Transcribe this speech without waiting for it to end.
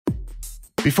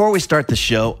Before we start the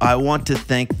show, I want to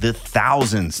thank the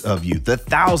thousands of you,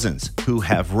 who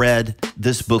have read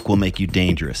This Book Will Make You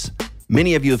Dangerous.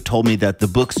 Many of you have told me that the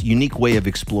book's unique way of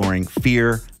exploring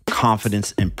fear,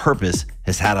 confidence, and purpose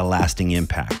has had a lasting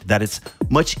impact, that it's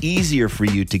much easier for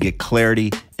you to get clarity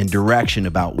and direction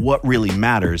about what really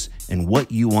matters and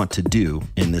what you want to do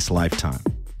in this lifetime.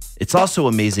 It's also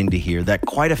amazing to hear that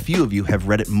quite a few of you have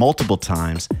read it multiple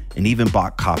times and even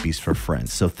bought copies for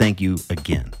friends, so thank you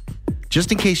again. Just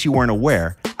in case you weren't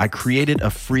aware, I created a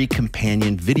free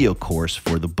companion video course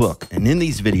for the book. And in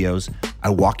these videos, I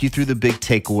walk you through the big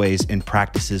takeaways and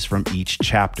practices from each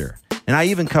chapter. And I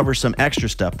even cover some extra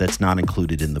stuff that's not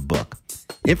included in the book.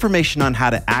 Information on how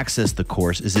to access the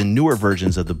course is in newer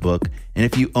versions of the book. And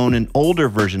if you own an older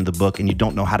version of the book and you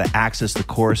don't know how to access the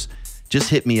course, just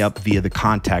hit me up via the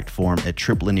contact form at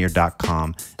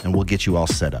triplanier.com and we'll get you all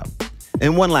set up.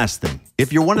 And one last thing,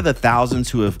 if you're one of the thousands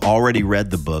who have already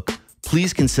read the book,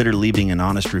 please consider leaving an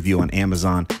honest review on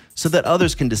Amazon so that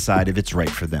others can decide if it's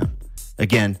right for them.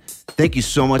 Again, thank you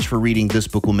so much for reading This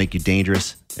Book Will Make You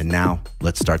Dangerous. And now,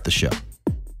 let's start the show.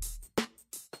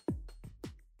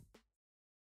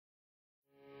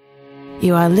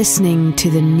 You are listening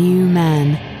to The New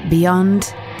Man,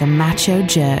 Beyond the Macho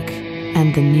Jerk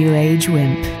and the New Age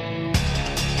Wimp.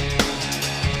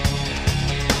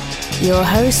 Your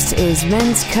host is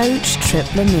men's coach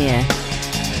Trip Lanier.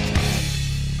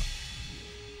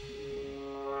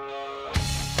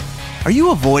 Are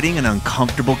you avoiding an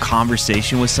uncomfortable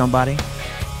conversation with somebody?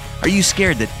 Are you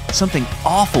scared that something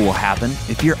awful will happen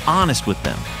if you're honest with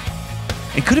them?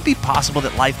 And could it be possible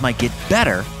that life might get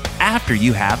better after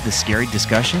you have the scary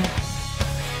discussion?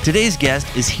 Today's guest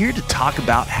is here to talk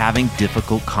about having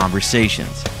difficult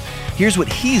conversations. Here's what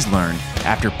he's learned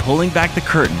after pulling back the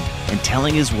curtain and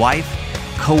telling his wife,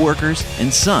 coworkers,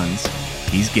 and sons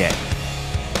he's gay.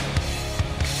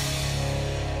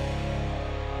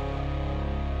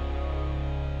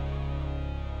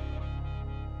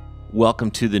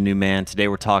 Welcome to The New Man. Today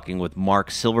we're talking with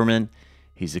Mark Silverman.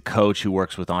 He's a coach who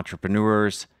works with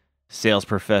entrepreneurs, sales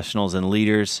professionals, and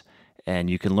leaders. And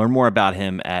you can learn more about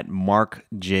him at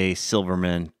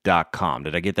markjsilverman.com.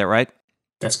 Did I get that right?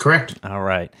 That's correct. All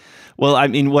right. Well, I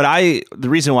mean, the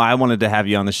reason why I wanted to have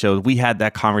you on the show, we had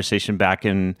that conversation back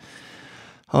in,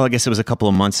 I guess it was a couple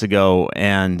of months ago.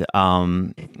 And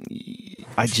I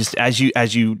just, as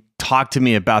you talk to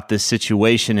me about this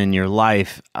situation in your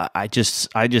life, I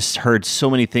just heard so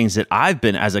many things that I've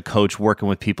been as a coach working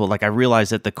with people. Like I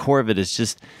realized at the core of it is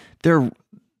just the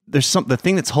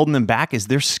thing that's holding them back is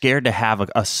they're scared to have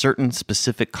a certain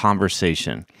specific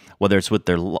conversation, whether it's with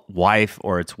their wife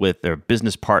or it's with their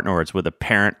business partner or it's with a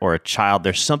parent or a child.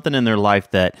 There's something in their life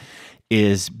that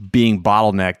is being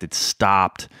bottlenecked. It's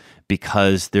stopped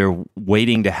because they're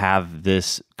waiting to have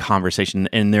this conversation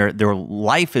and their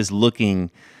life is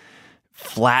looking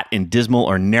flat and dismal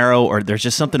or narrow, or there's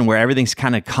just something where everything's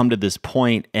kind of come to this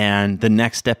point and the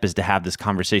next step is to have this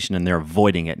conversation and they're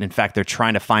avoiding it. And in fact, they're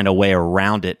trying to find a way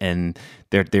around it and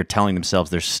they're telling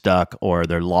themselves they're stuck or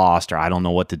they're lost or I don't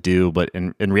know what to do. But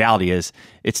in reality is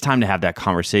it's time to have that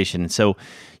conversation. And so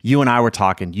you and I were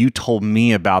talking, you told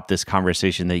me about this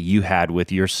conversation that you had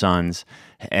with your sons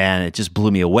and it just blew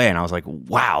me away. And I was like,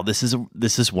 wow, this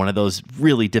is one of those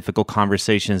really difficult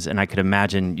conversations. And I could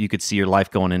imagine you could see your life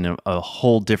going in a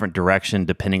whole different direction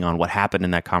depending on what happened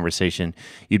in that conversation.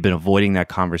 You'd been avoiding that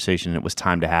conversation and it was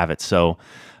time to have it. So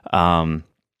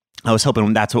I was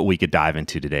hoping that's what we could dive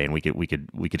into today and we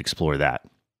could explore that.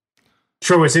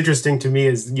 Sure. What's interesting to me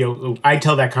is, I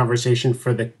tell that conversation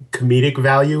for the comedic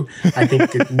value. I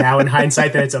think now in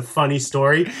hindsight that it's a funny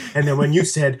story. And then when you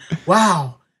said,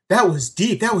 wow, that was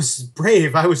deep, that was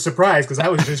brave, I was surprised because I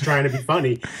was just trying to be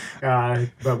funny.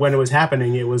 But when it was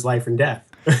happening, it was life and death.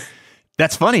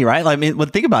 That's funny, right? I mean,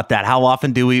 think about that. How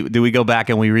often do we go back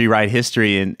and we rewrite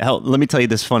history? And let me tell you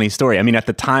this funny story. I mean, at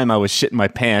the time I was shitting my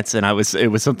pants and it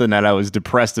was something that I was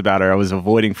depressed about or I was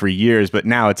avoiding for years, but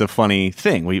now it's a funny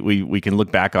thing. We can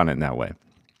look back on it in that way.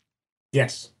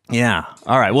 Yes. Yeah.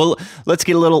 All right. Well, let's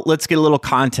get a little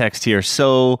context here.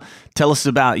 So tell us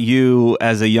about you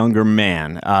as a younger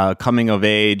man, coming of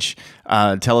age.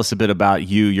 Tell us a bit about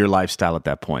your lifestyle at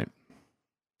that point.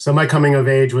 So my coming of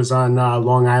age was on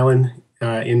Long Island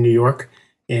in New York,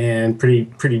 and pretty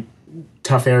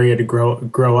tough area to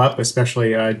grow up,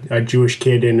 especially a Jewish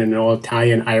kid in an all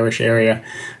Italian Irish area.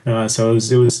 So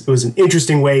it was an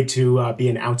interesting way to be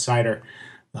an outsider,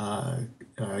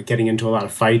 getting into a lot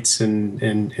of fights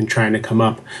and trying to come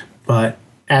up. But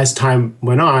as time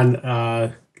went on,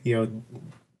 the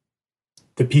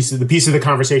piece of the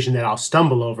conversation that I'll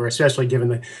stumble over, especially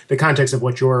given the context of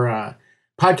what your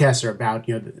podcasts are about,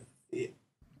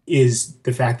 is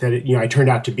the fact that I turned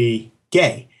out to be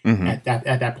gay at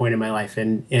that point in my life,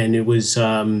 and it was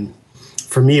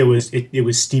for me it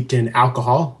was steeped in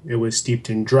alcohol, it was steeped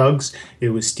in drugs, it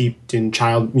was steeped in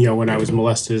when I was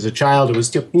molested as a child, it was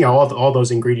still all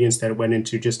those ingredients that went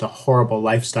into just a horrible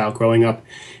lifestyle growing up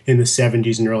in the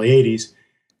 70s and early 80s.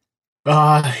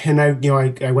 And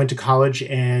I went to college,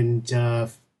 and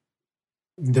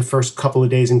the first couple of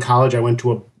days in college, I went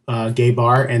to a gay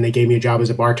bar, and they gave me a job as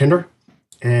a bartender,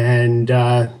 and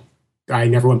I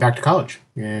never went back to college,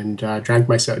 and drank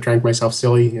myself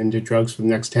silly and did drugs for the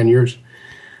next 10 years.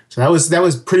 So that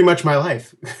was pretty much my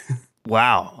life.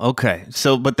 Wow. Okay.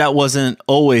 So, but that wasn't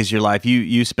always your life.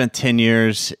 You spent 10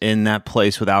 years in that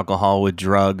place with alcohol, with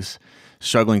drugs,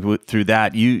 struggling through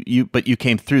that. But you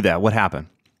came through that. What happened?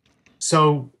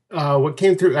 So what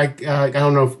came through, I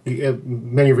don't know if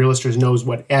many of your listeners knows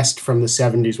what EST from the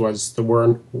 70s was,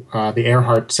 the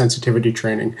Earhart sensitivity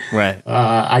training. Right.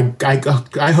 I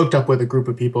hooked up with a group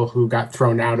of people who got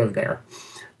thrown out of there.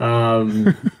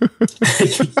 You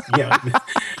got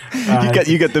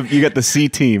the C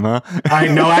team, huh? I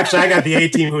know. Actually, I got the A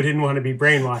team who didn't want to be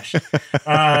brainwashed.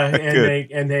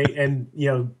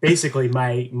 Basically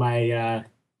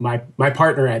my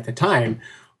partner at the time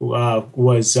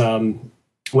was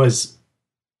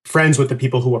friends with the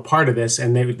people who were part of this,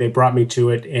 and they brought me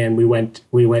to it, and we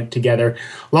went together.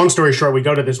 Long story short, we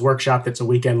go to this workshop that's a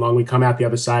weekend long. We come out the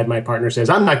other side. My partner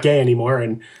says, "I'm not gay anymore,"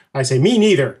 and I say, "Me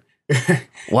neither."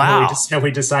 Wow. And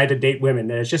we decide to date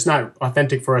women, and it's just not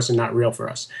authentic for us and not real for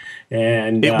us.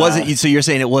 And it wasn't. So you're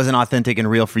saying it wasn't authentic and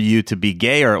real for you to be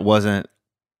gay, or it wasn't?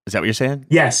 Is that what you're saying?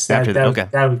 Yes. That was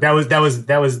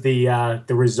the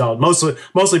result.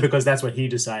 Mostly because that's what he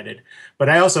decided. But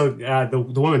I also the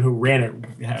woman who ran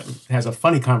it has a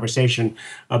funny conversation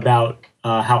about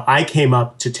how I came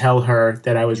up to tell her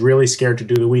that I was really scared to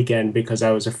do the weekend because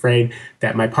I was afraid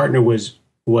that my partner was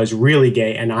really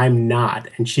gay and I'm not.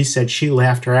 And she said she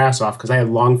laughed her ass off because I had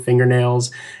long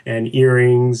fingernails and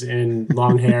earrings and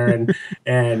long hair,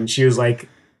 and she was like,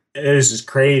 "This is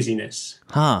craziness."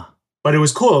 Huh. But it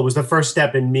was cool. It was the first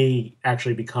step in me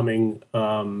actually becoming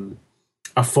a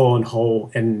full and whole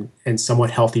and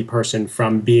somewhat healthy person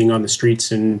from being on the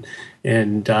streets and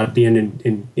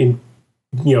being in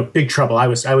big trouble. I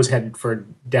was headed for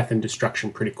death and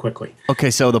destruction pretty quickly. Okay,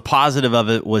 so the positive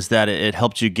of it was that it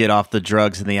helped you get off the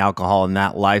drugs and the alcohol and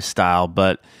that lifestyle,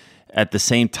 but at the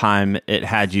same time, it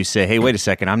had you say, "Hey, wait a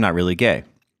second, I'm not really gay."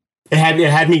 It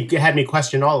had me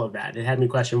question all of that. It had me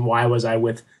question, why was I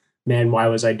with men? Why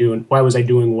was I doing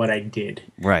what I did?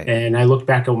 Right. And I looked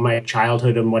back at my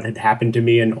childhood and what had happened to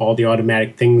me and all the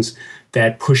automatic things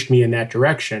that pushed me in that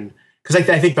direction. Because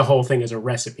I think the whole thing is a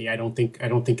recipe. I don't think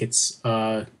it's.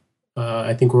 I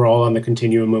think we're all on the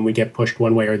continuum when we get pushed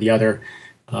one way or the other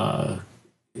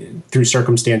through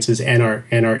circumstances and our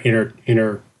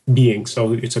inner being.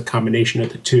 So it's a combination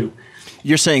of the two.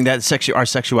 You're saying that our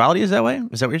sexuality is that way?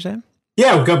 Is that what you're saying?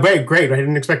 Yeah, great. I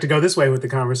didn't expect to go this way with the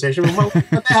conversation. What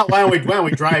the hell? Why don't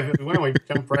we drive? Why don't we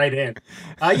jump right in?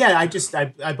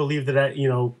 I believe that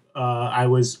I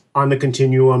was on the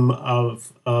continuum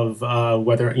of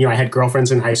whether I had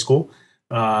girlfriends in high school.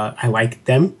 I liked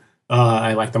them.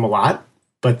 I liked them a lot.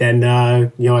 But then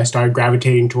I started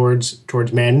gravitating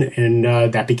towards men, and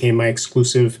that became my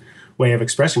exclusive way of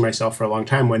expressing myself for a long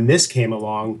time. When this came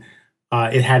along,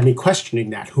 it had me questioning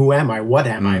that. Who am I? What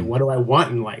am I? What do I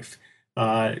want in life?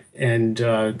 And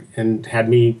had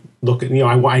me look at,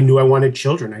 I knew I wanted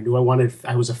children. I knew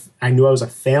I was a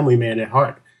family man at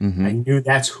heart. Mm-hmm. I knew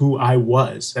that's who I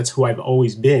was. That's who I've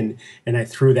always been. And I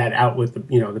threw that out with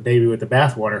the baby with the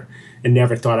bathwater, and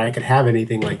never thought I could have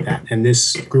anything like that. And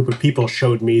this group of people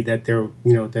showed me that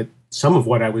that some of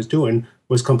what I was doing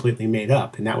was completely made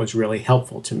up. And that was really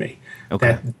helpful to me.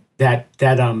 Okay.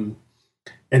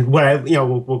 And what I,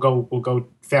 we'll go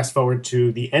fast forward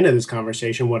to the end of this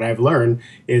conversation. What I've learned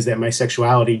is that my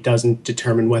sexuality doesn't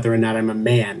determine whether or not I'm a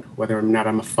man, whether or not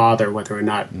I'm a father, whether or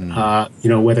not,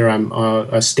 whether I'm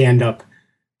a stand-up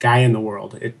guy in the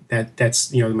world.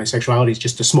 That's my sexuality is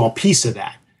just a small piece of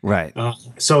that. Right.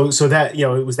 So that,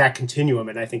 it was that continuum.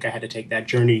 And I think I had to take that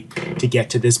journey to get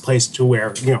to this place to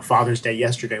where, Father's Day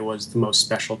yesterday was the most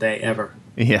special day ever.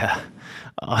 Yeah.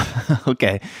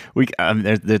 Okay.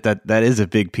 That is a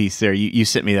big piece there. You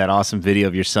sent me that awesome video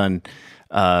of your son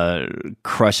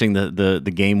crushing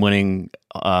the game-winning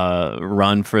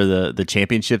run for the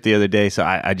championship the other day. So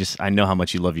I know how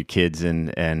much you love your kids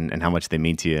and how much they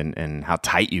mean to you and how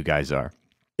tight you guys are.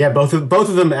 Yeah, both of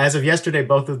them, as of yesterday,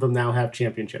 both of them now have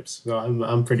championships. So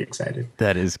I'm pretty excited.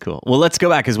 That is cool. Well, let's go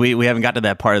back because we haven't got to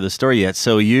that part of the story yet.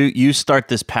 So you start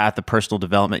this path of personal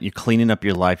development. You're cleaning up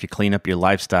your life. You clean up your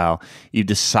lifestyle. You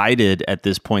decided at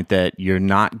this point that you're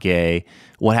not gay.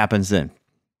 What happens then?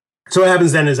 So what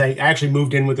happens then is I actually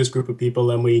moved in with this group of people,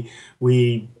 and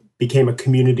we became a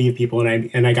community of people,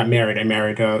 and I got married. I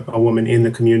married a woman in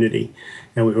the community,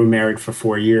 and we were married for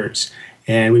 4 years.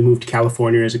 And we moved to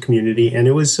California as a community, and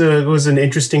it was an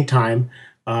interesting time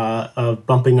of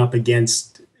bumping up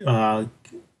against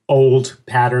old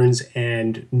patterns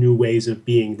and new ways of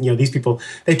being. You know, these people,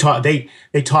 they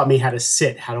taught me how to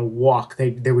sit, how to walk.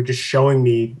 They were just showing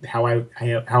me how I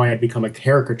had become a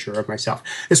caricature of myself.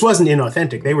 This wasn't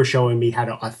inauthentic. They were showing me how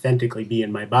to authentically be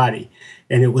in my body,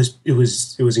 and it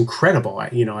was incredible.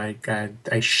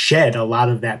 I shed a lot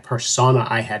of that persona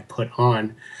I had put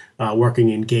on. Working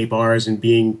in gay bars and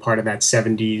being part of that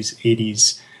 70s,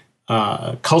 80s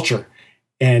culture,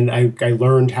 and I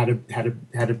learned how to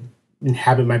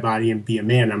inhabit my body and be a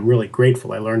man. I'm really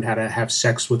grateful. I learned how to have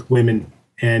sex with women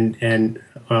and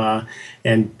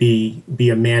be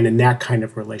a man in that kind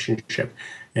of relationship,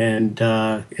 and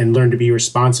learn to be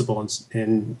responsible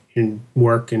and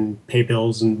work and pay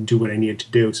bills and do what I needed to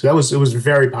do. So it was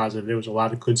very positive. There was a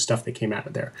lot of good stuff that came out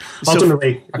of there.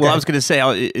 Ultimately, I was going to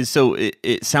say, so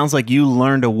it sounds like you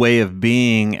learned a way of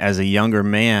being as a younger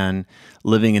man,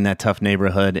 living in that tough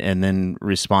neighborhood, and then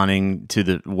responding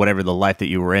to whatever the life that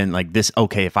you were in. Like this,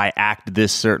 okay, if I act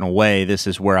this certain way, this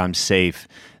is where I'm safe.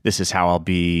 This is how I'll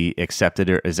be accepted.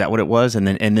 Or is that what it was? And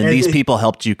then these people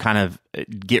helped you kind of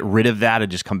get rid of that and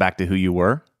just come back to who you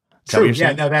were. True.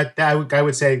 Yeah. No. That I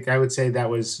would say that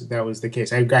was the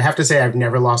case. I have to say I've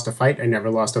never lost a fight. I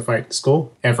never lost a fight in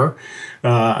school ever.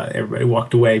 Everybody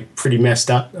walked away pretty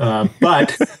messed up.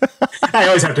 But I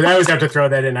always have to throw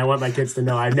that in. I want my kids to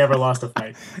know I've never lost a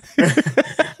fight.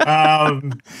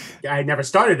 I never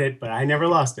started it, but I never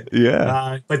lost it.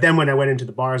 Yeah. But then when I went into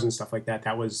the bars and stuff like that,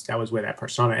 that was where that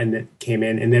persona and it came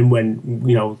in. And then when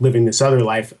living this other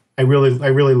life, I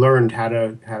really learned how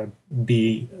to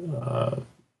be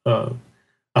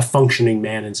a functioning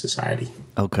man in society.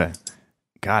 Okay.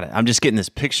 Got it. I'm just getting this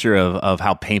picture of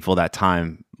how painful that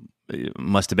time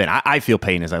must have been. I feel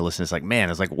pain as I listen. It's like, man,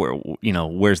 it's like,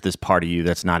 where's this part of you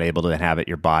that's not able to inhabit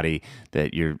your body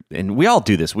and we all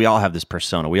do this. We all have this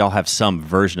persona. We all have some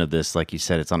version of this. Like you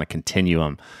said, it's on a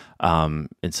continuum. And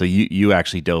so you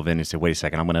actually dove in and said, wait a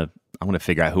second, I'm going to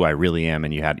figure out who I really am.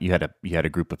 And you had a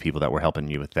group of people that were helping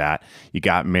you with that. You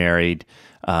got married.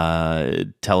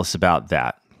 Tell us about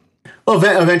that. Well,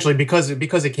 eventually, because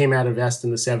it came out of Est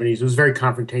in the 70s, it was very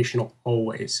confrontational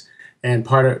always. And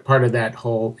part of that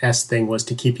whole Est thing was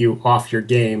to keep you off your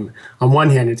game. On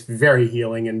one hand, it's very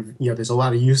healing, and there's a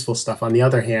lot of useful stuff. On the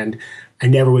other hand, I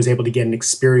never was able to get an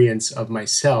experience of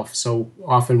myself. So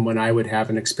often when I would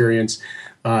have an experience,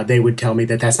 they would tell me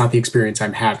that that's not the experience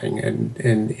I'm having, and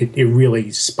it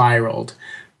really spiraled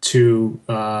to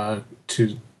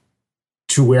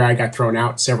where I got thrown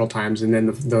out several times, and then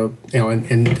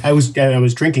and I was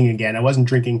drinking again. I wasn't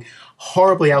drinking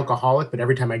horribly alcoholic, but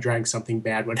every time I drank, something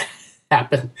bad would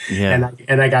happen. Yeah.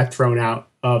 And I got thrown out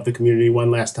of the community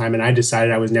one last time, and I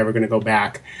decided I was never going to go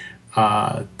back.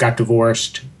 Got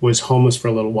divorced, was homeless for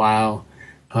a little while,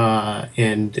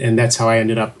 and that's how I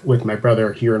ended up with my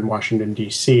brother here in Washington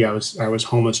D.C. I was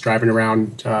homeless, driving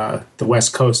around the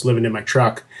West Coast, living in my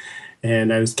truck.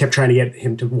 And I kept trying to get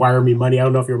him to wire me money. I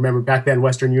don't know if you remember, back then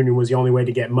Western Union was the only way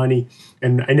to get money,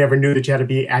 and I never knew that you had to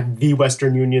be at the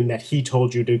Western Union that he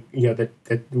told you to,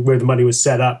 that where the money was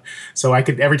set up. So I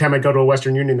could, every time I go to a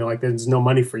Western Union, they're like, "There's no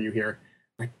money for you here."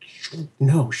 I'm like,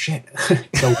 no shit.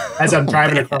 So as I'm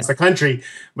driving across the country,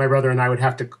 my brother and I would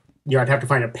have to, I'd have to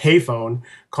find a payphone,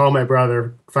 call my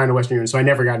brother, find a Western Union. So I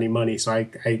never got any money. So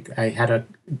I had a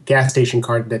gas station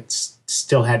card that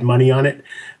still had money on it.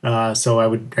 So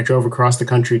I drove across the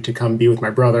country to come be with my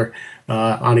brother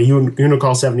on a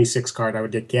Unicall 76 card. I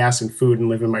would get gas and food and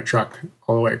live in my truck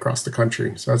all the way across the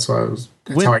country. So that's how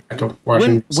I got to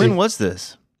Washington. When was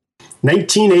this?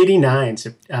 1989,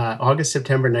 August,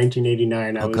 September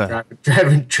 1989. I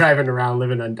was driving around,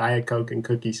 living on Diet Coke and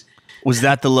cookies. Was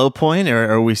that the low point,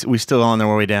 or are we still on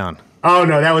our way down? Oh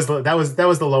no, that was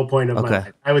the low point of my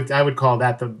life. I would call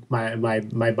that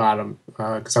my bottom,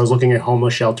 because I was looking at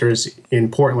homeless shelters in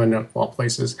Portland of all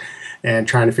places, and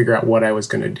trying to figure out what I was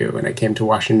going to do. And I came to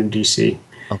Washington D.C.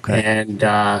 Okay. And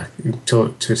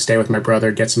to stay with my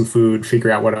brother, get some food,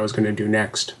 figure out what I was going to do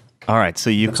next. All right. So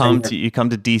you come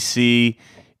to D.C.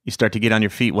 You start to get on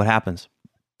your feet. What happens?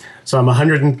 So I'm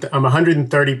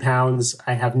 130 pounds.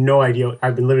 I have no idea.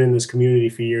 I've been living in this community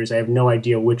for years. I have no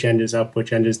idea which end is up,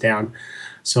 which end is down.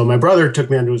 So my brother took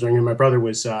me under his wing, and my brother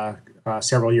was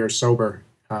several years sober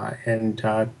and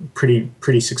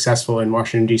pretty successful in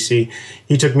Washington, D.C.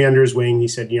 He took me under his wing. He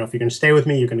said, if you're going to stay with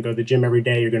me, you're going to go to the gym every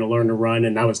day. You're going to learn to run.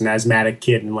 And I was an asthmatic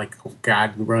kid and like, oh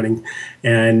God, running.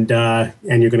 And you're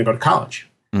going to go to college.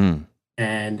 Mm.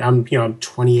 And I'm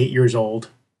 28 years old.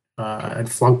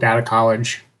 I'd flunked out of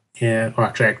college. Or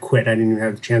actually, I quit. I didn't even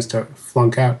have a chance to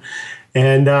flunk out.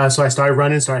 And so I started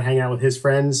running, started hanging out with his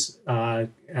friends. I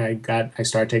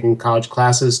started taking college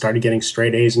classes, started getting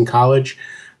straight A's in college.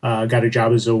 Got a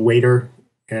job as a waiter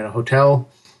at a hotel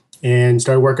and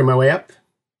started working my way up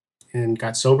and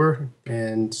got sober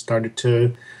and started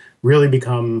to really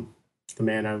become the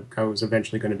man I was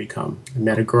eventually going to become. I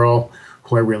met a girl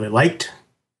who I really liked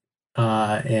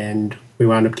and we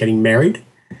wound up getting married.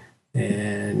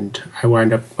 And I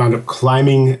wound up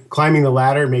climbing the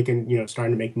ladder,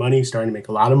 starting to make money, starting to make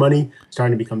a lot of money,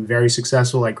 starting to become very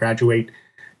successful. I graduate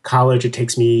college. It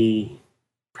takes me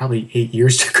probably 8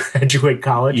 years to graduate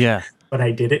college. Yeah. But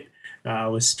I did it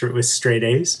with straight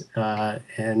A's.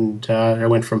 And I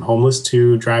went from homeless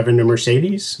to driving a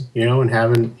Mercedes, and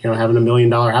having a $1 million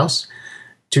house,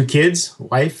 2 kids,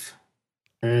 wife,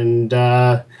 and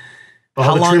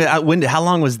how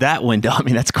long was that window? I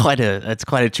mean, that's quite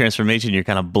a transformation you're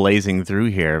kind of blazing through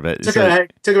here. But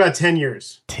it took about 10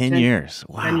 years. 10 years.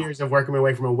 Wow. 10 years of working my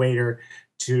way from a waiter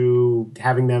to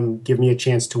having them give me a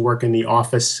chance to work in the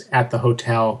office at the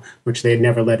hotel, which they had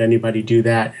never let anybody do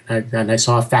that. And I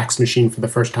saw a fax machine for the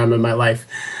first time in my life.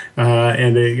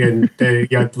 Learned,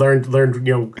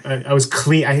 I was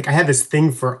clean. I had this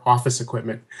thing for office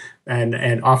equipment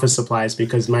and office supplies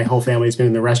because my whole family's been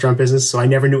in the restaurant business. So I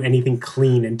never knew anything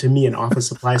clean. And to me, an office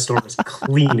supply store was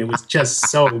clean. It was just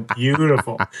so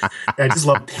beautiful. I just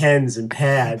love pens and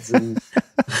pads and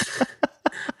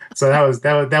so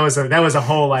that was a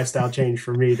whole lifestyle change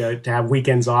for me to have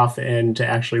weekends off and to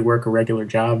actually work a regular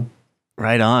job.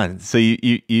 Right on. So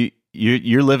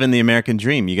you're living the American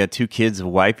dream. You got 2 kids, a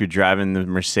wife. You're driving the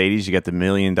Mercedes. You got the $1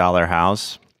 million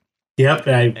house. Yep.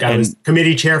 I was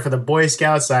committee chair for the Boy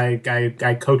Scouts.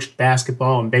 I coached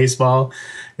basketball and baseball.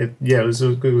 It was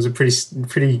a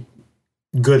pretty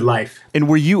good life. And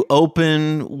were you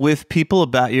open with people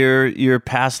about your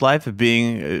past life of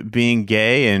being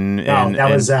gay?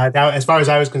 Was as far as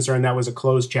I was concerned, that was a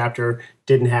closed chapter.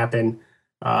 Didn't happen,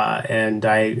 and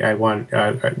I want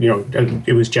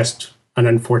it was just an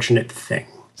unfortunate thing.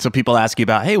 So people ask you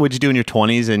about, hey, what'd you do in your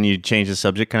 20s, and you change the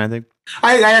subject, kind of thing.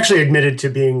 I actually admitted to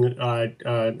being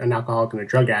an alcoholic and a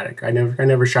drug addict. I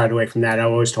never shied away from that. I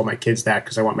always told my kids that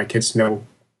because I want my kids to know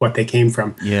what they came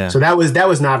from. Yeah. So that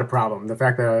was not a problem. The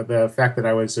fact that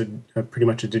I was pretty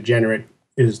much a degenerate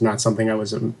is not something I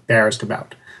was embarrassed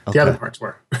about. Okay. The other parts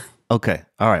were. Okay.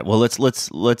 All right. Well,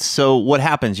 let's. So what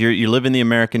happens? You're living the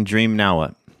American dream. Now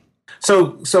what?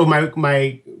 So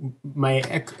my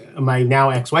now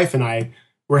ex-wife and I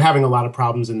were having a lot of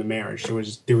problems in the marriage. There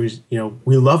was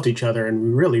we loved each other and we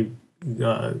really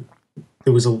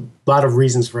there was a lot of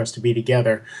reasons for us to be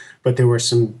together, but there were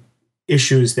some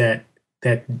issues that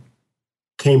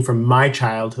came from my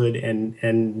childhood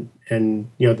and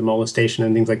the molestation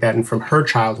and things like that, and from her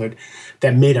childhood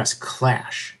that made us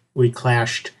clash. We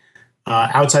clashed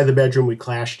outside the bedroom. We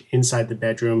clashed inside the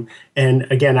bedroom. And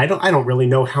again, I don't really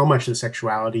know how much the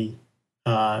sexuality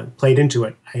played into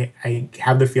it. I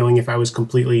have the feeling if I was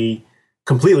completely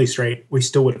straight, we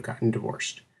still would have gotten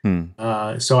divorced.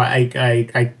 So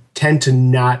I tend to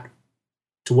not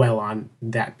dwell on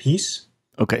that piece.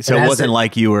 Okay, so it wasn't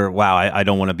like you were, wow, I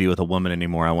don't want to be with a woman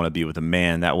anymore. I want to be with a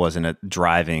man. That wasn't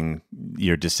driving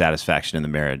your dissatisfaction in the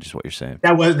marriage, is what you're saying.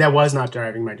 That was not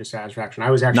driving my dissatisfaction.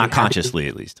 I was actually not consciously,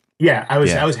 at least. Yeah, I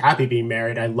was happy being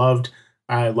married. I loved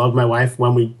my wife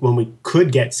when we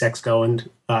could get sex going.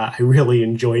 I really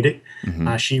enjoyed it.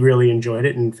 Mm-hmm. She really enjoyed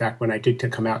it. In fact, when I did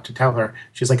come out to tell her,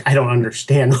 she's like, I don't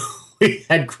understand. We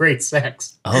had great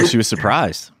sex. Oh, she was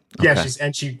surprised. Yeah,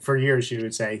 for years she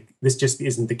would say, "This just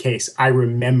isn't the case. I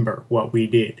remember what we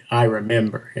did. I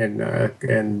remember," and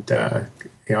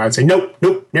I'd say,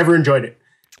 "Nope, never enjoyed it."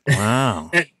 Wow,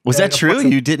 was that true?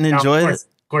 You didn't enjoy it?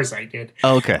 Of course, I did.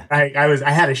 Oh, okay, I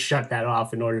had to shut that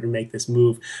off in order to make this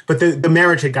move. But the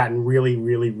marriage had gotten really,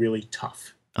 really, really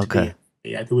tough. Okay,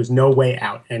 there was no way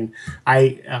out, and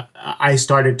I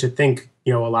started to think,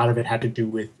 a lot of it had to do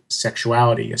with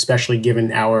sexuality, especially given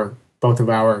both of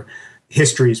our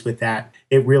histories with that.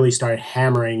 It really started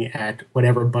hammering at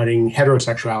whatever budding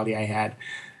heterosexuality I had.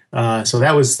 So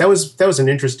that was an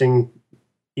interesting,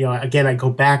 again, I go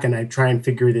back and I try and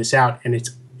figure this out, and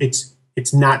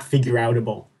it's not figure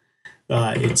outable.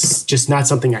 It's just not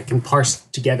something I can parse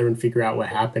together and figure out what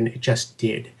happened. It just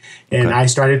did. And Okay. I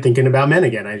started thinking about men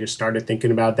again. I just started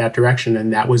thinking about that direction.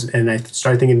 And I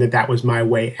started thinking that was my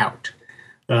way out.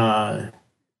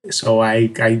 So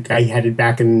I headed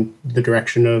back in the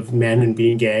direction of men and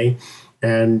being gay.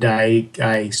 And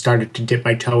I started to dip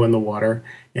my toe in the water,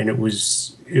 and it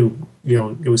was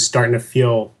starting to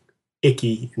feel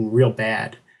icky and real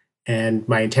bad. And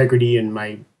my integrity and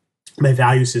my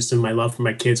value system, my love for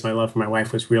my kids, my love for my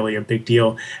wife was really a big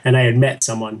deal. And I had met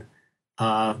someone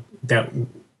that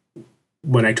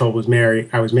when I told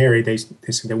I was married, they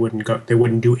said they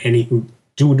wouldn't do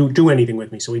anything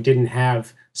with me. So we didn't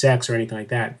have sex or anything like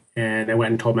that. And I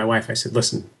went and told my wife, I said,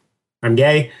 listen, I'm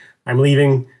gay, I'm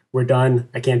leaving, we're done,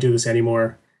 I can't do this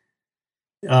anymore.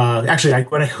 Actually,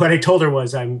 what I told her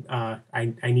was I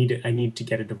need to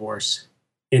get a divorce.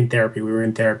 In therapy, we were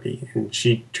in therapy, and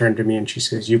she turned to me and she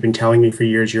says, "You've been telling me for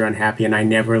years you're unhappy, and I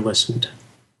never listened,"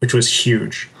 which was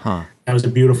huge. Huh. That was a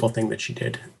beautiful thing that she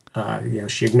did.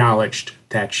 She acknowledged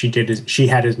that she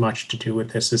had as much to do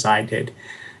with this as I did,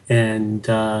 and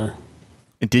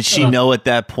Did she know at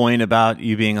that point about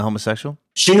you being a homosexual?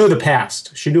 she knew the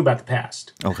past. She knew about the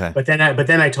past. Okay. But then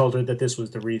I told her that this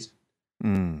was the reason.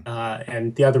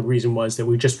 And the other reason was that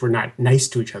we just were not nice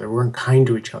to each other. We weren't kind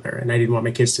to each other, and I didn't want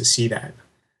my kids to see that.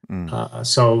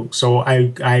 So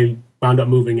I wound up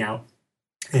moving out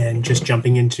and just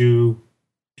jumping into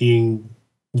being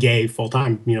gay full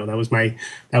time. That was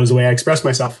the way I expressed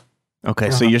myself.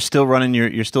 Okay. So you're still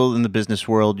you're still in the business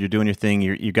world. You're doing your thing.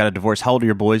 You got a divorce. How old are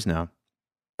your boys now?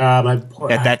 At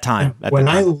that time. When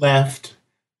I left,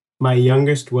 my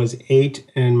youngest was 8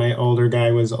 and my older guy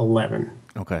was 11.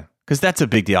 Okay. Because that's a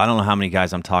big deal. I don't know how many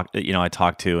guys I talk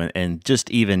to, and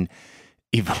just even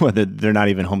whether they're not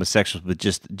even homosexuals, but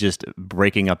just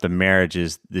breaking up the marriage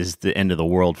is the end of the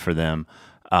world for them.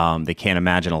 They can't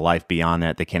imagine a life beyond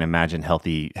that. They can't imagine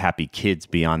healthy, happy kids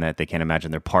beyond that. They can't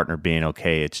imagine their partner being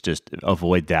okay. It's just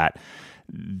avoid that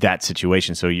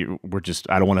situation. So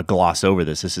I don't want to gloss over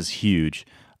this. This is huge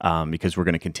because we're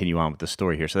going to continue on with the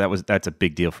story here. So that's a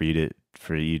big deal for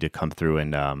you to come through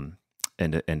and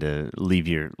to leave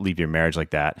your marriage like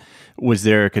that. Was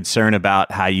there a concern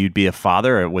about how you'd be a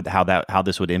father, or how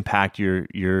this would impact your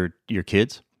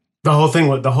kids? The whole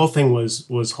thing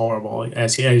was horrible.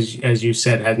 As you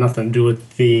said, had nothing to do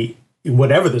with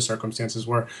whatever the circumstances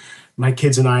were. My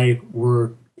kids and I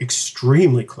were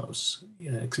extremely close.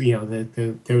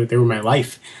 They were my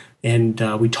life, and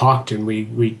we talked and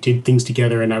we did things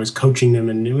together, and I was coaching them,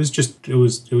 and it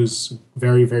was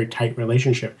very, very tight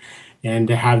relationship. And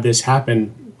to have this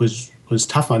happen was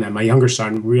tough on them. My younger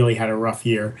son really had a rough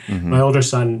year. Mm-hmm. My older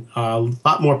son, a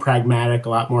lot more pragmatic, a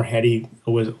lot more heady,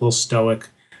 was a little stoic.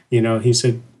 He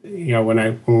said,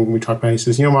 when we talked about it, he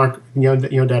says, Mark,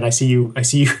 Dad, I see you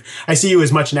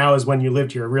as much now as when you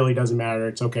lived here. It really doesn't matter.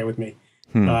 It's okay with me.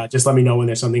 Just let me know when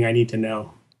there's something I need to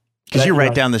know. Because you're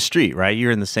right down the street, right?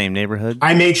 You're in the same neighborhood.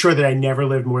 I made sure that I never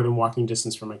lived more than walking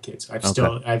distance from my kids.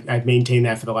 I've maintained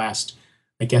that for the last,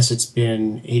 I guess it's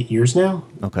been 8 years now.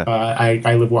 Okay.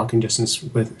 I live walking distance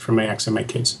from my ex and my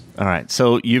kids. All right.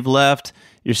 So you've left.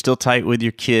 You're still tight with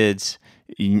your kids.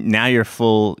 Now you're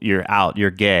out.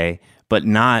 You're gay, but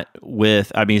not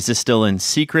with. I mean, is this still in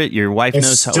secret? Your wife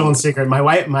knows. It's still in secret. My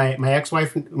wife, my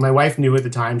ex-wife, my wife knew at the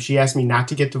time. She asked me not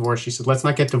to get divorced. She said, "Let's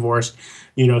not get divorced."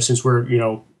 Since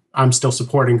we're I'm still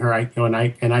supporting her. I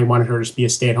wanted her to be a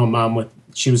stay-at-home mom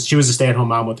she was a stay-at-home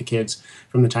mom with the kids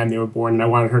from the time they were born, and I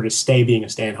wanted her to stay being a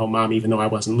stay-at-home mom even though I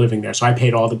wasn't living there. So I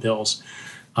paid all the bills,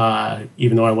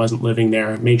 even though I wasn't living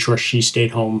there. Made sure she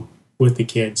stayed home with the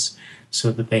kids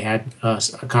so that they had a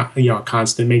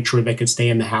constant. Made sure they could stay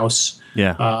in the house.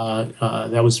 Yeah,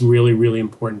 that was really, really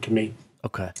important to me.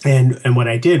 Okay. And what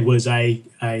I did was I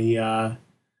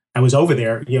was over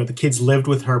there. The kids lived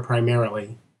with her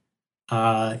primarily.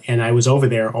 And I was over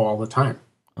there all the time.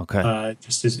 Okay.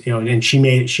 Just as and she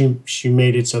made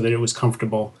it so that it was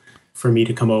comfortable for me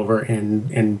to come over,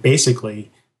 and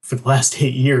basically for the last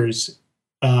 8 years,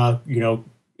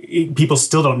 people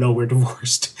still don't know we're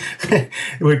divorced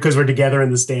because we're together in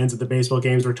the stands at the baseball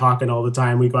games. We're talking all the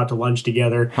time. We go out to lunch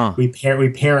together. Huh. We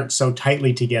parent so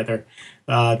tightly together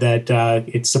that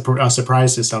it's a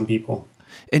surprise to some people.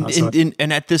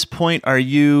 And at this point, are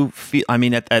you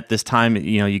at this time,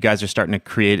 you guys are starting to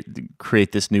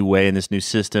create this new way and this new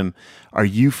system. Are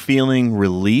you feeling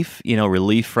relief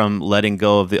from letting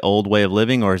go of the old way of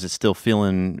living, or is it still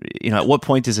feeling, at what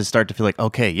point does it start to feel like,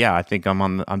 okay, yeah, I think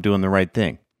I'm doing the right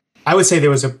thing? I would say there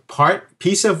was a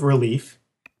piece of relief,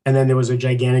 and then there was a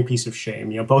gigantic piece of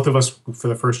shame. Both of us for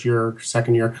the first year,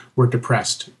 second year, were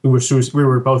depressed. We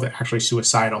were both actually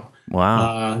suicidal.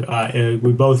 Wow.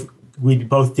 We both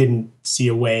both didn't see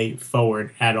a way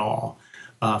forward at all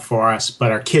for us.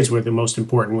 But our kids were the most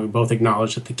important. We both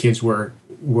acknowledged that the kids were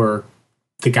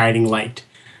the guiding light.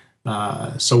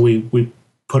 So we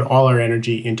put all our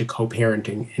energy into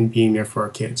co-parenting and being there for our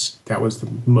kids. That was the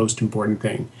most important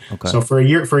thing. Okay. So for a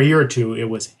year or two, it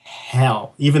was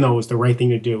hell. Even though it was the right thing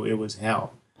to do, it was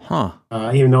hell. Huh.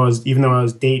 Even though I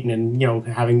was dating and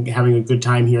having a good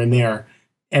time here and there,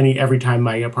 every time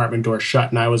my apartment door shut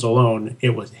and I was alone,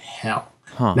 it was hell.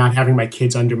 Huh. Not having my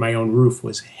kids under my own roof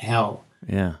was hell.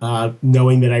 Yeah.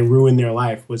 Knowing that I ruined their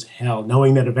life was hell.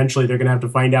 Knowing that eventually they're going to have to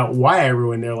find out why I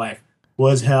ruined their life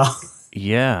was hell.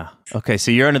 Yeah. Okay.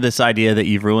 So you're under this idea that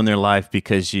you've ruined their life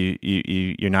because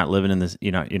you're not living in this.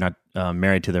 You're not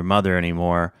married to their mother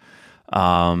anymore.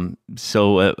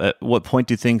 So at what point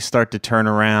do things start to turn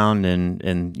around?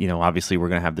 And obviously we're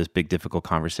going to have this big difficult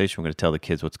conversation. We're going to tell the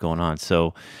kids what's going on.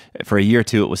 So for a year or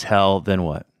two, it was hell. Then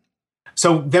what?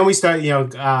 So then we start.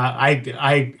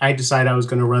 I decided I was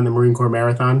going to run the Marine Corps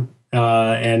Marathon.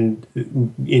 And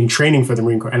in training for the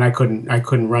Marine Corps, and I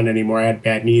couldn't run anymore. I had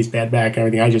bad knees, bad back,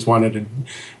 everything. I just wanted to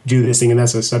do this thing, and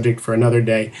that's a subject for another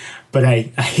day. But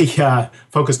I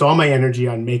focused all my energy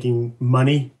on making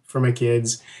money for my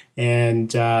kids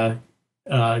and running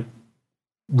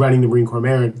the Marine Corps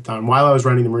Marathon. While I was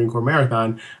running the Marine Corps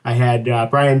Marathon, I had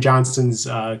Brian Johnson's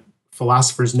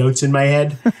philosopher's notes in my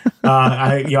head.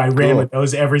 I ran with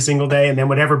those every single day, and then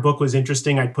whatever book was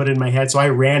interesting, I put in my head. So I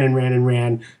ran and ran and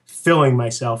ran, filling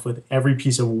myself with every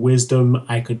piece of wisdom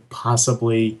I could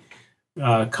possibly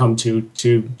come to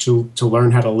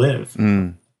learn how to live.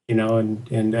 And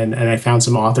I found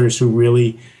some authors who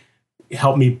really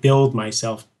helped me build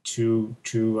myself to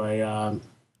a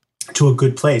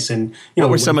good place. And what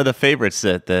were some of the favorites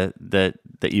that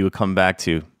you would come back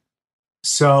to?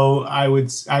 So I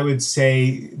would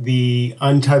say The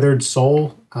Untethered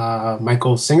Soul,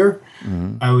 Michael Singer.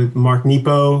 Mm-hmm. Mark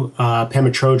Nepo,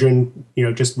 Pema Chodron.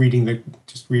 Just reading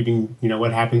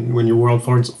what happened when your world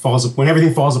falls when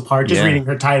everything falls apart. Just reading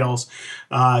her titles.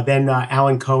 Then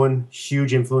Alan Cohen,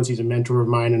 huge influence. He's a mentor of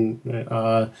mine,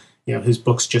 and his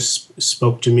books just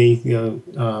spoke to me.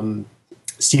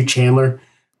 Steve Chandler.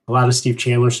 A lot of Steve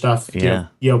Chandler stuff. Yeah.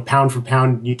 Pound for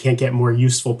pound, you can't get more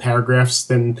useful paragraphs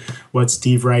than what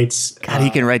Steve writes. God, he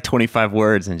can write 25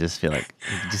 words and just feel like,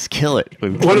 just kill it.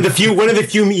 One of the few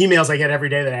emails I get every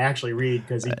day that I actually read,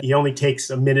 because he only takes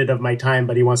a minute of my time,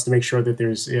 but he wants to make sure that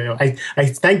there's, I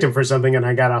thanked him for something, and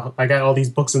I got all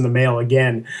these books in the mail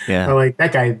again. Yeah. I'm like,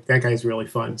 that guy's really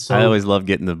fun. So I always love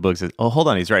getting the books. Oh, hold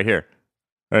on. He's right here.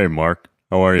 Hey, Mark,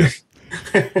 how are you?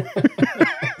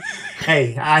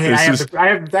 Hey, I have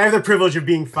the privilege of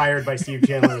being fired by Steve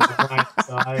Chandler.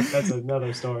 So that's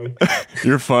another story.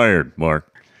 You're fired,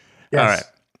 Mark. Yes.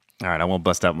 All right. I won't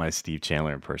bust out my Steve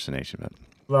Chandler impersonation, but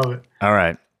love it. All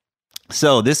right.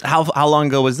 So how long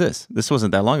ago was this? This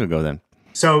wasn't that long ago then.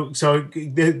 So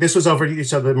this was over.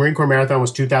 So the Marine Corps Marathon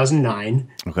was 2009.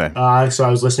 Okay. So I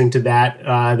was listening to that.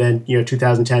 Then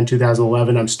 2010,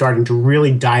 2011. I'm starting to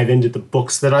really dive into the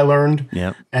books that I learned.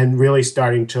 Yeah. And really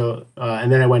starting to. And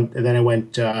then I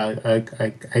went.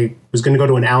 I was going to go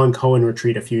to an Alan Cohen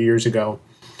retreat a few years ago,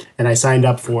 and I signed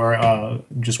up for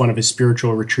just one of his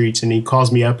spiritual retreats. And he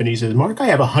calls me up and he says, "Mark, I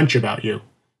have a hunch about you."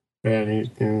 And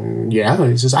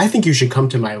he says, "I think you should come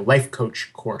to my life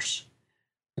coach course."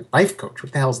 Life coach?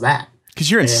 What the hell's that? Because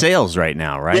you're in sales right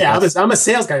now, right? Yeah, I'm a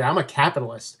sales guy. I'm a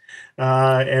capitalist.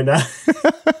 I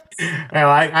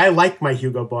like my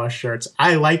Hugo Boss shirts.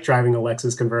 I like driving a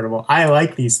Lexus convertible. I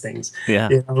like these things. Yeah.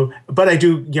 But I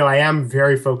do, I am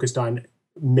very focused on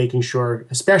making sure,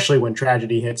 especially when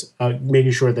tragedy hits,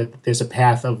 making sure that there's a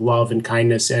path of love and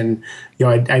kindness. And,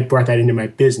 I brought that into my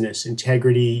business.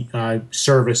 Integrity,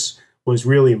 service was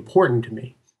really important to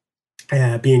me.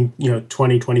 Being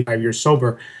 20, 25 years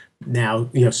sober now,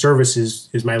 service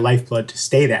is my lifeblood to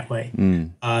stay that way.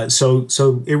 So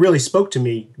it really spoke to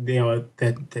me, that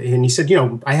and he said,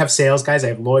 I have sales guys, I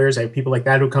have lawyers, I have people like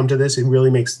that who come to this. It really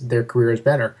makes their careers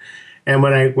better. And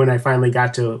when I finally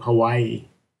got to Hawaii,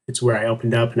 it's where I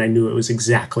opened up, and I knew it was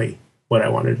exactly what I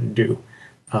wanted to do.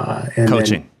 And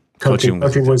coaching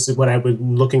was what I was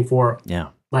looking for. Yeah.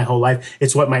 My whole life.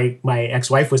 It's what my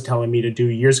ex-wife was telling me to do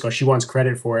years ago. She wants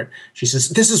credit for it. She says,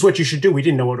 "This is what you should do." We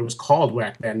didn't know what it was called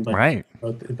back then, but right.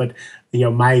 But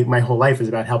my whole life is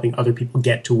about helping other people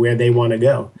get to where they want to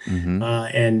go. Mm-hmm.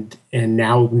 And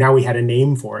now we had a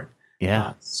name for it.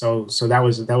 Yeah. So that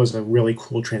was a really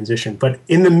cool transition. But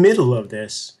in the middle of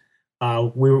this,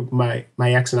 my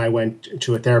ex and I went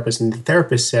to a therapist, and the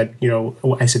therapist said,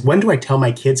 I said, "When do I tell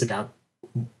my kids about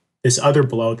this other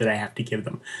blow that I have to give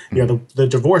them. You know, the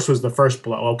divorce was the first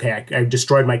blow. Okay, I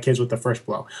destroyed my kids with the first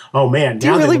blow. Oh man, do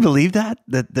you really believe that?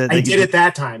 I did it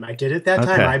that time. I did it that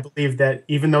time. I believe that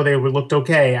even though they looked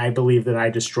okay, I believe that I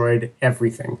destroyed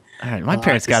everything. All right, my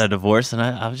parents got a divorce, and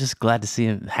I was just glad to see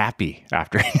him happy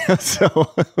after.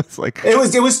 So it's like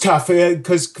it was tough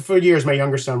because for years my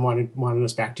younger son wanted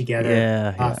us back together.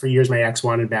 Yeah. For years my ex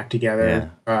wanted back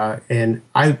together, and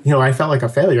I felt like a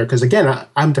failure because again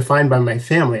I'm defined by my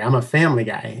family. I'm a family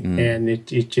guy, and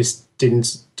it just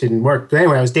didn't work. But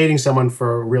anyway, I was dating someone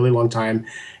for a really long time,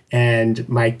 and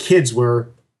my kids were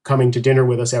coming to dinner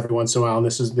with us every once in a while. And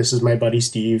this is my buddy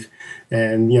Steve,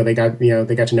 and they got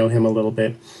to know him a little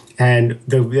bit. And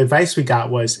the advice we got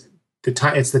was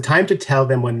it's the time to tell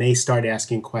them when they start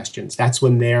asking questions. That's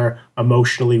when they're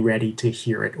emotionally ready to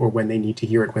hear it, or when they need to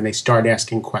hear it, when they start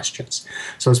asking questions.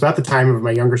 So it's about the time of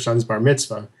my younger son's bar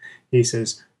mitzvah. He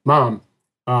says, "Mom,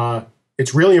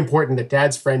 it's really important that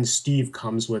Dad's friend Steve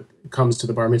comes to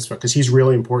the bar mitzvah because he's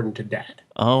really important to Dad."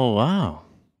 Oh, wow.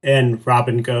 And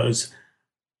Robin goes,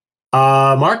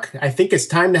 "Mark, I think it's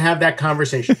time to have that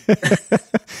conversation."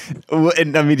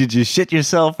 And I mean, did you shit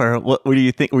yourself, or what do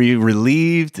you think? Were you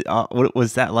relieved? What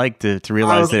was that like to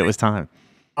realize that it was time?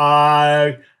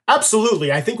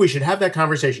 Absolutely. I think we should have that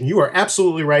conversation. You are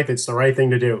absolutely right. That's the right thing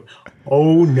to do.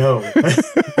 Oh, no.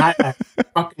 Not a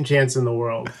fucking chance in the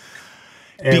world.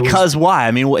 Because why?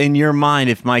 I mean, in your mind,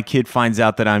 if my kid finds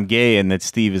out that I'm gay and that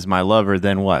Steve is my lover,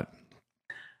 then what?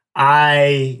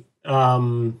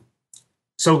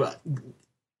 So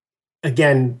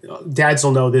again, dads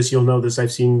will know this. You'll know this.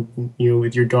 I've seen you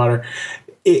with your daughter.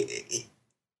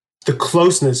 The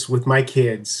closeness with my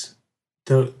kids,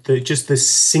 the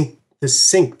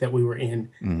sync that we were in.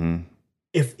 Mm-hmm.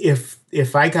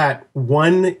 If I got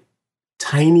one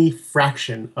tiny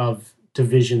fraction of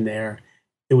division there,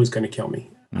 it was going to kill me.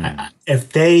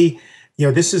 If they,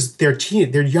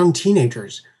 they're young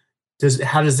teenagers.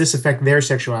 How does this affect their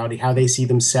sexuality? How they see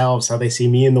themselves? How they see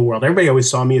me in the world? Everybody always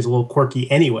saw me as a little quirky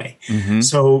anyway. Mm-hmm.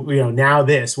 So now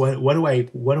this. What do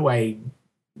I?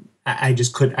 I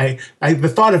just could.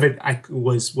 The thought of it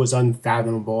was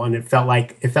unfathomable, and it felt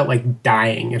like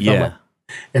dying.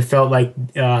 It felt like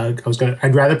I was gonna.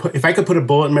 I'd rather if I could put a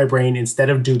bullet in my brain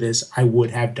instead of do this, I would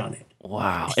have done it.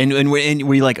 Wow. And were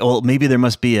you like, well, maybe there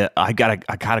must be I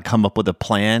gotta come up with a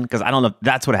plan? Because I don't know.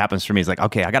 That's what happens for me. It's like,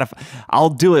 okay, I'll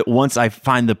do it once I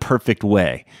find the perfect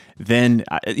way. Then,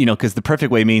 because the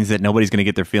perfect way means that nobody's going to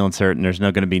get their feelings hurt and there's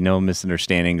going to be no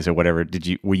misunderstandings or whatever.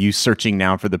 Were you searching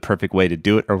now for the perfect way to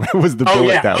do it, or was the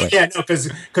bullet that way? Yeah, no,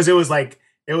 because it was like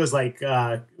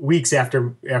weeks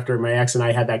after my ex and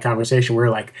I had that conversation. We were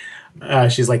like,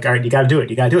 she's like, all right, you got to do it.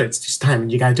 You got to do it. It's just time.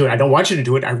 You got to do it. I don't want you to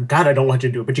do it. I don't want you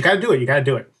to do it, but you got to do it. You got to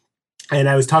do it. And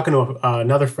I was talking to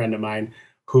another friend of mine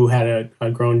who had a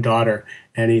grown daughter,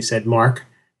 and he said, Mark,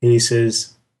 he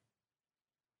says,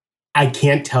 I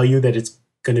can't tell you that it's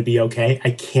going to be okay.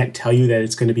 I can't tell you that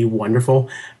it's going to be wonderful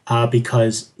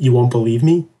because you won't believe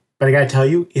me. But I got to tell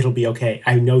you, it'll be okay.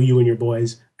 I know you and your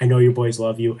boys. I know your boys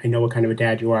love you. I know what kind of a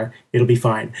dad you are. It'll be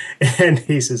fine. And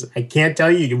he says, I can't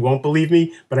tell you. You won't believe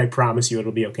me, but I promise you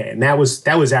it'll be okay. And that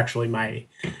was actually my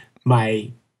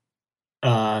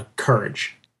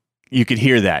courage. You could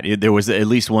hear that. There was at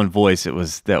least one voice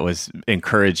that was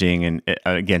encouraging and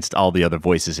against all the other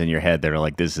voices in your head that are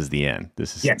like, this is the end.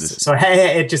 So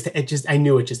it just I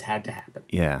knew it just had to happen.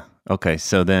 Yeah. Okay.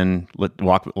 So then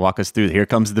walk us through. Here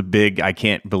comes the big, I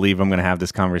can't believe I'm going to have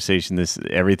this conversation.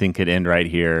 Everything could end right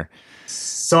here.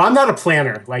 So I'm not a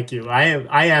planner like you. I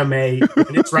am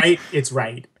when it's right, it's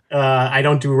right. I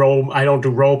don't do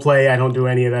role play. I don't do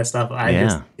any of that stuff.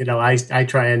 I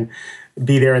try and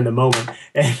be there in the moment.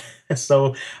 And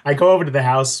so I go over to the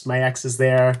house. My ex is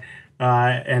there,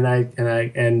 and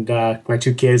my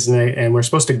two kids, and we're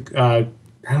supposed to.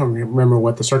 I don't remember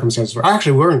what the circumstances were.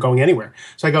 Actually, we weren't going anywhere.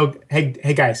 So I go,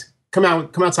 hey guys, come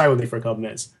outside with me for a couple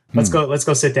minutes. Let's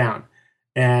go sit down.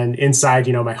 And inside,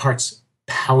 my heart's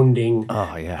pounding.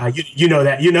 Oh yeah. You know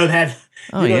that.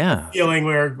 Oh yeah. That feeling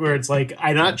where it's like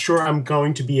I'm not sure I'm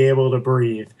going to be able to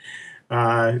breathe.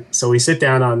 So we sit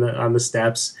down on the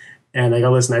steps, and I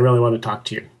go, listen, I really want to talk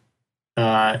to you.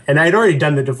 And I had already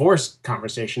done the divorce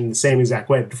conversation the same exact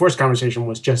way. The divorce conversation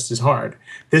was just as hard.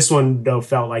 This one, though,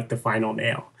 felt like the final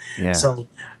nail. Yeah. So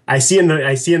I see in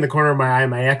the corner of my eye,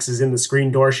 my ex is in the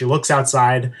screen door. She looks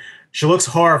outside. She looks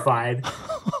horrified.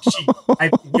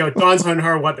 It dawns on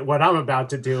her what I'm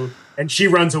about to do, and she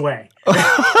runs away.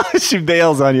 She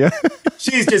bails on you.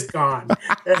 She's just gone.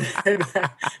 And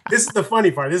this is the funny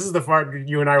part. This is the part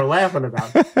you and I were laughing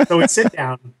about. So we sit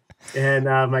down. And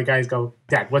my guys go,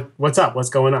 Dad, what's up? What's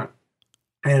going on?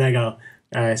 And I go,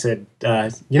 I said,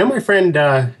 you know my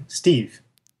friend Steve?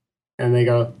 And they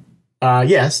go,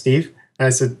 yeah, Steve. And I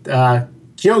said,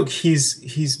 you know,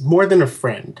 he's more than a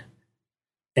friend.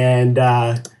 And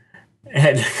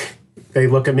they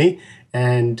look at me,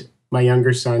 and my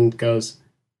younger son goes,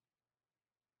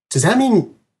 does that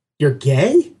mean you're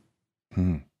gay?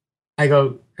 Hmm. I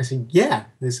said, yeah.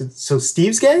 They said, so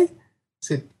Steve's gay? I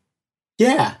said,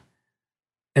 yeah.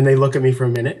 And they look at me for a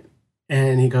minute,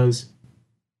 and he goes,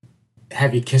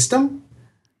 have you kissed him?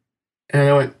 And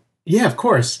I went, yeah, of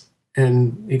course.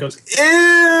 And he goes,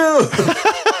 ew.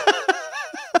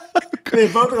 They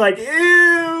both were like,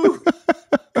 ew.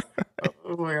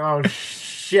 Oh my, oh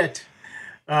shit.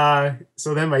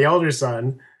 So then my elder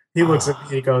son, he looks at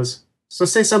me, he goes, so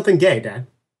say something gay, Dad.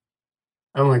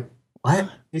 I'm like, what?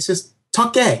 He says,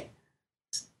 talk gay.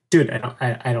 Dude,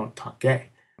 I don't talk gay.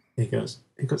 He goes,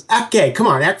 act gay. Come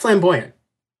on, act flamboyant.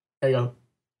 I go,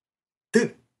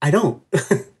 dude, I don't.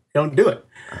 I don't do it.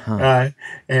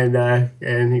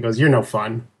 And he goes, you're no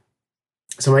fun.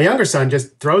 So my younger son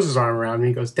just throws his arm around me.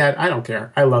 He goes, Dad, I don't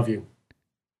care. I love you.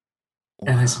 Wow.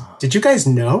 And I said, did you guys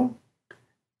know?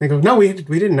 They go, no, we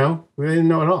didn't know. We didn't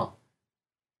know at all.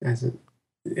 And I said,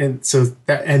 and so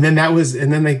that, and then that was,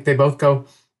 and then they both go,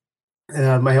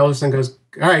 my older son goes,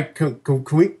 all right, can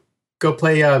we go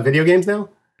play video games now?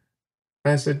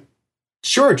 And I said,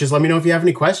 sure. Just let me know if you have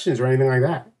any questions or anything like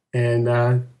that. And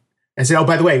I said, oh,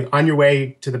 by the way, on your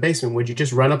way to the basement, would you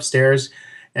just run upstairs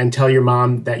and tell your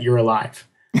mom that you're alive?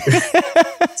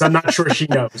 So I'm not sure she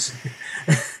knows.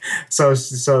 So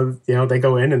you know, they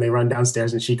go in and they run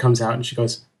downstairs, and she comes out and she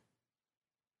goes,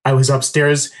 I was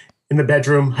upstairs in the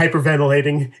bedroom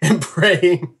hyperventilating and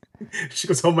praying. She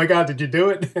goes, oh my God, did you do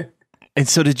it? And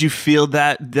so did you feel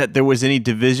that there was any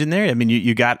division there? I mean,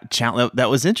 you got challenged. That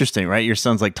was interesting, right? Your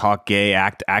son's like, talk gay,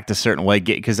 act a certain way,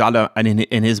 gay, because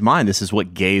in his mind, this is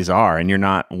what gays are, and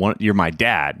you're my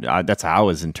dad. That's how I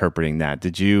was interpreting that.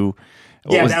 Did you?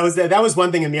 Yeah, that was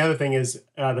one thing, and the other thing is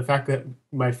the fact that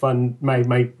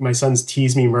my sons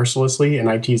tease me mercilessly, and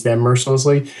I tease them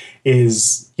mercilessly,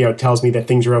 is, you know, tells me that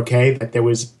things are okay. That there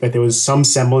was some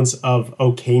semblance of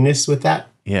okayness with that.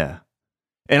 Yeah.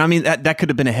 And I mean, that could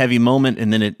have been a heavy moment,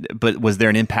 and then but was there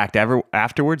an impact ever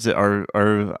afterwards? Or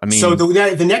I mean, so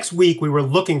the next week we were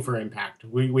looking for impact.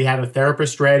 We had a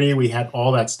therapist ready. We had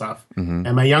all that stuff,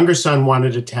 and my younger son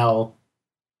wanted to tell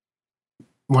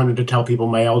people.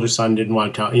 My elder son didn't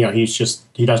want to tell. You know, he's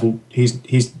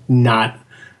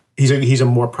a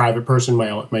more private person.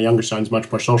 My younger son's much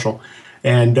more social,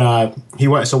 and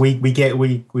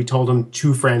we told him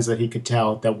two friends that he could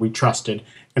tell that we trusted,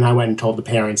 and I went and told the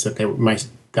parents that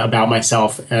about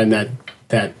myself, and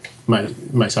that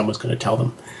my son was going to tell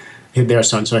them their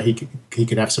son, so he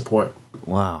could have support.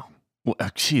 Wow, well,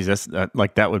 geez, that's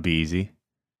like that would be easy.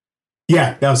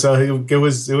 Yeah, no, so it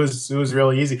was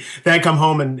really easy. Then I come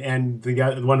home and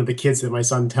one of the kids that my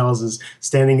son tells is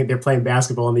standing. They're playing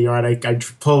basketball in the yard. I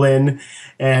pull in,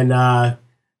 and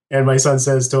my son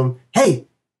says to him, "Hey,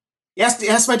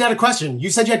 ask my dad a question. You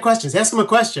said you had questions. Ask him a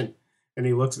question." And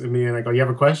he looks at me, and I go, "You have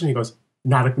a question?" He goes,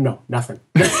 "No, nothing,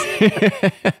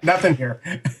 nothing here."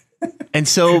 And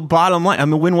so, bottom line, I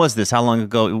mean, when was this? How long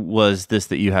ago was this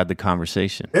that you had the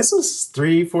conversation? This was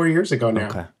 3-4 years ago now.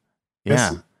 Okay,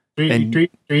 yeah. Three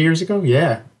years ago,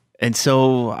 yeah. And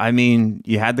so, I mean,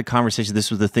 you had the conversation. This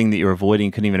was the thing that you were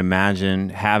avoiding, couldn't even imagine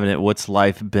having it. What's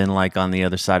life been like on the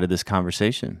other side of this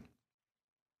conversation?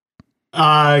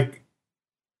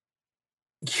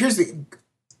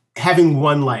 Having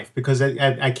one life, because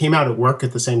I came out at work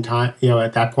at the same time, you know,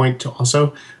 at that point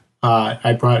also.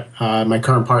 I brought my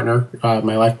current partner,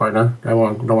 my life partner. I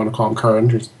don't want to call him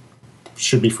current, it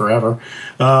should be forever,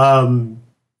 on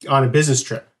a business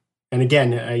trip. And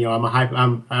again, you know,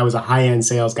 I was a high-end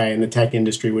sales guy in the tech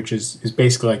industry, which is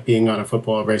basically like being on a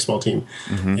football or baseball team.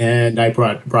 Mm-hmm. And I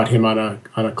brought him on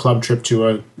a club trip to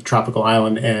a tropical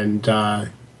island, and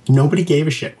nobody gave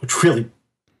a shit, which really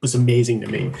was amazing to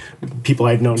me. People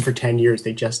I'd known for 10 years,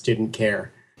 they just didn't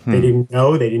care. They didn't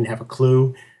know, they didn't have a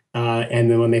clue.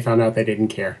 And then when they found out, they didn't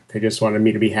care. They just wanted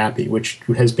me to be happy, which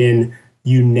has been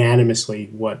unanimously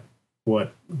what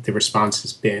the response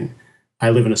has been. I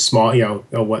live in a small, you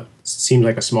know, what seems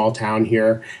like a small town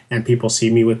here, and people see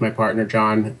me with my partner,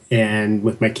 John, and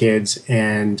with my kids,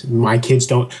 and my kids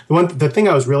don't. The thing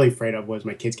I was really afraid of was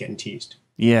my kids getting teased.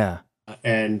 Yeah.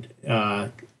 And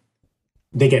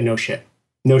they get no shit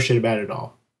about it at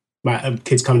all. My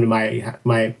kids come to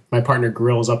my partner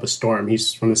grills up a storm.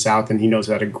 He's from the South, and he knows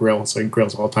how to grill, so he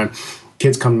grills all the time.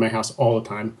 Kids come to my house all the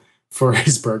time for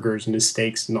his burgers and his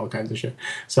steaks and all kinds of shit.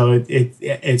 So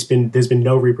there's been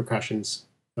no repercussions.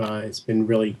 It's been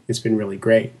really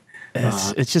great.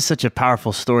 It's just such a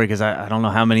powerful story because I don't know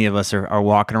how many of us are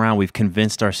walking around. We've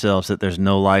convinced ourselves that there's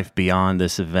no life beyond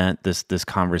this event, this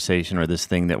conversation, or this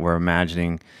thing that we're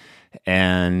imagining.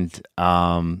 And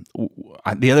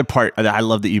the other part that I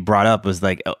love that you brought up was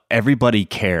like everybody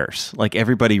cares. Like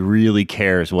everybody really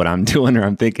cares what I'm doing or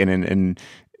I'm thinking, and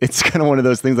it's kind of one of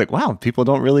those things like, wow, people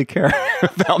don't really care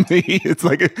about me. It's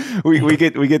like we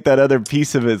get that other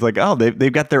piece of it. It's like, oh,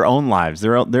 they've got their own lives.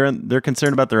 They're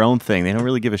concerned about their own thing. They don't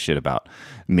really give a shit about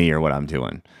me or what I'm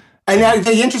doing. And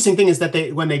the interesting thing is that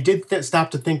when they did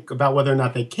stop to think about whether or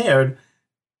not they cared.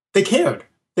 They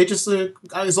just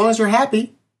as long as you're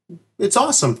happy, it's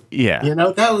awesome. Yeah,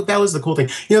 that was the cool thing.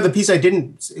 The piece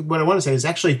what I want to say is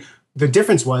actually the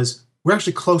difference was we're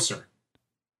actually closer.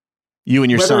 You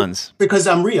and your sons, because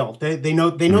I'm real. They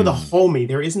know the whole me.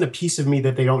 There isn't a piece of me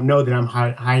that they don't know that I'm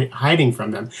hiding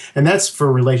from them. And that's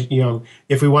for relation.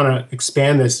 If we want to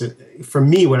expand this, for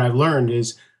me, what I've learned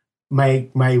is my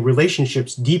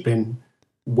relationships deepen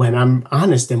when I'm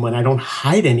honest and when I don't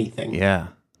hide anything. Yeah.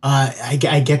 I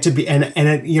get to be, and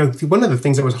one of the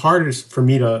things that was hardest for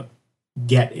me to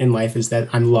get in life is that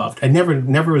I'm loved. I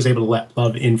never was able to let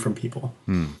love in from people,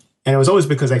 and it was always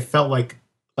because I felt like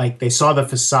they saw the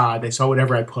facade, they saw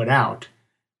whatever I put out,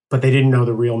 but they didn't know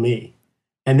the real me.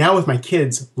 And now with my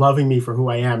kids loving me for who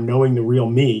I am, knowing the real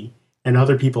me, and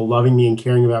other people loving me and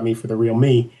caring about me for the real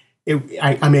me,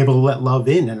 I'm able to let love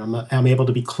in, and I'm able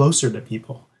to be closer to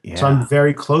people. Yeah. So I'm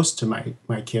very close to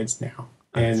my kids now,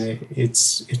 and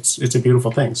it's a beautiful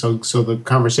thing. So the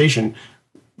conversation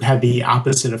had the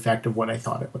opposite effect of what I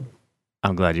thought it would.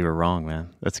 I'm glad you were wrong, man.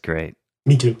 That's great.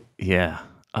 Me too. Yeah.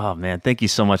 Oh man, thank you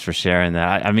so much for sharing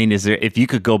that. I mean, if you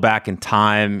could go back in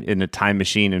time in a time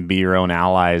machine and be your own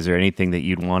ally, is there anything that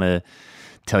you'd want to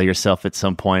tell yourself at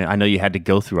some point? I know you had to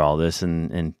go through all this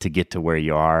and to get to where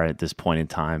you are at this point in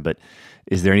time, but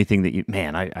is there anything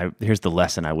that here's the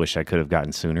lesson I wish I could have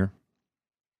gotten sooner?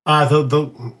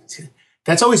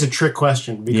 That's always a trick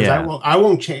question because I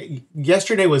won't change.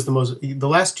 Yesterday was the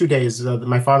last 2 days,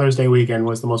 my Father's Day weekend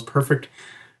was the most perfect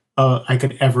I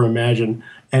could ever imagine.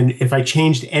 And if I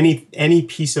changed any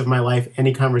piece of my life,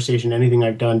 any conversation, anything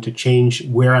I've done to change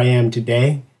where I am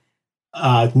today,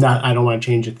 I don't want to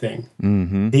change a thing.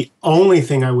 Mm-hmm. The only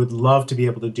thing I would love to be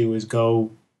able to do is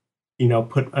go,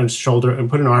 put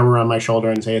an arm around my shoulder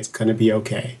and say, it's going to be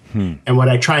okay. And what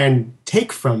I try and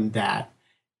take from the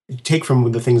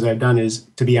things I've done is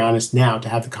to be honest now, to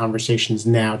have the conversations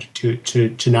now,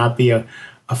 to not be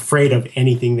afraid of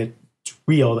anything that's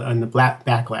real and the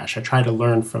backlash. I try to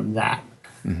learn from that.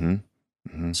 Mm-hmm.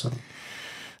 Mm-hmm. So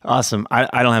awesome.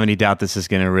 I don't have any doubt this is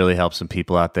going to really help some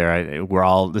people out there.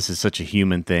 This is such a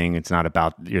human thing. It's not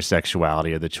about your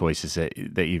sexuality or the choices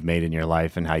that you've made in your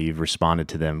life and how you've responded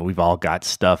to them. We've all got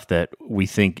stuff that we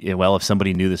think, well, if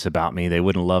somebody knew this about me, they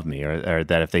wouldn't love me, or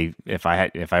that if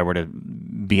I were to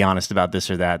be honest about this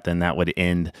or that, then that would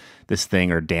end this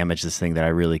thing or damage this thing that I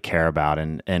really care about.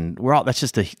 And we're all, that's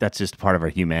just part of our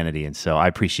humanity. And so I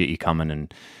appreciate you coming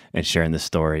and sharing this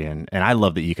story. And I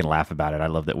love that you can laugh about it. I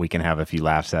love that we can have a few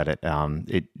laughs at it.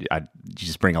 You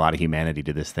just bring a lot of humanity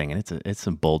to this thing, and it's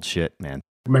some bold shit, man.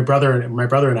 My brother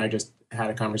and I just had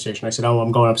a conversation. I said,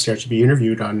 I'm going upstairs to be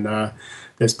interviewed on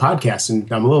this podcast. And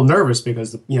I'm a little nervous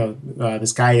because,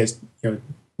 this guy is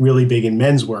really big in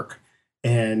men's work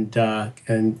and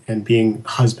being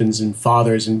husbands and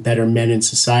fathers and better men in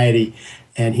society.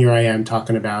 And here I am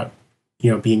talking about,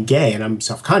 being gay, and I'm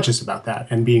self-conscious about that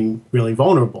and being really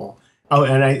vulnerable. Oh,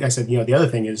 and I said, the other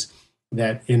thing is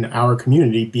that in our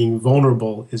community, being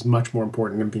vulnerable is much more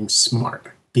important than being smart.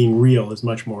 Being real is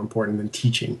much more important than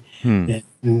teaching. And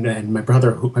my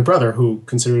brother, who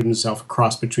considered himself a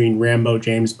cross between Rambo,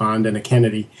 James Bond, and a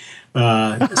Kennedy,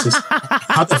 says,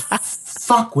 "How the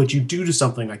fuck would you do to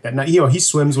something like that?" Now, he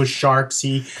swims with sharks.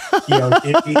 He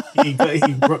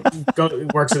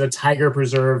works at a tiger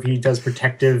preserve. He does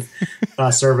protective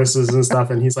services and stuff.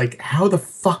 And he's like, "How the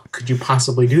fuck could you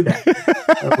possibly do that?"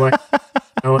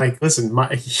 I'm like, listen,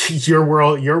 your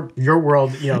world,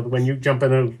 when you jump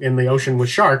in the ocean with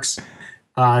sharks,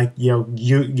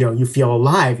 you feel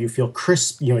alive, you feel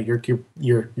crisp, your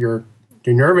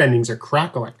nerve endings are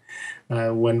crackling.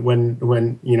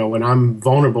 When I'm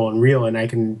vulnerable and real and I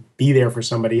can be there for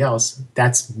somebody else,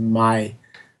 that's my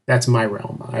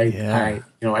realm.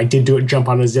 I did jump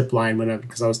on a zip line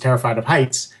because I was terrified of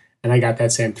heights. And I got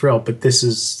that same thrill, but this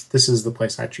is the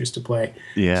place I choose to play.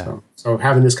 Yeah. So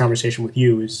having this conversation with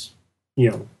you is,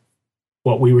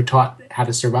 what we were taught how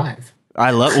to survive.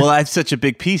 That's such a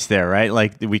big piece there, right?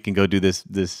 Like we can go do this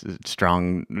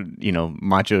strong,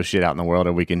 macho shit out in the world,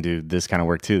 or we can do this kind of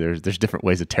work too. There's different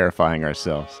ways of terrifying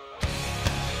ourselves.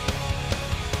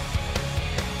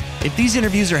 If these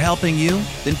interviews are helping you,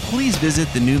 then please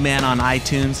visit The New Man on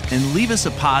iTunes and leave us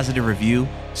a positive review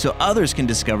so others can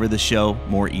discover the show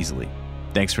more easily.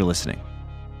 Thanks for listening.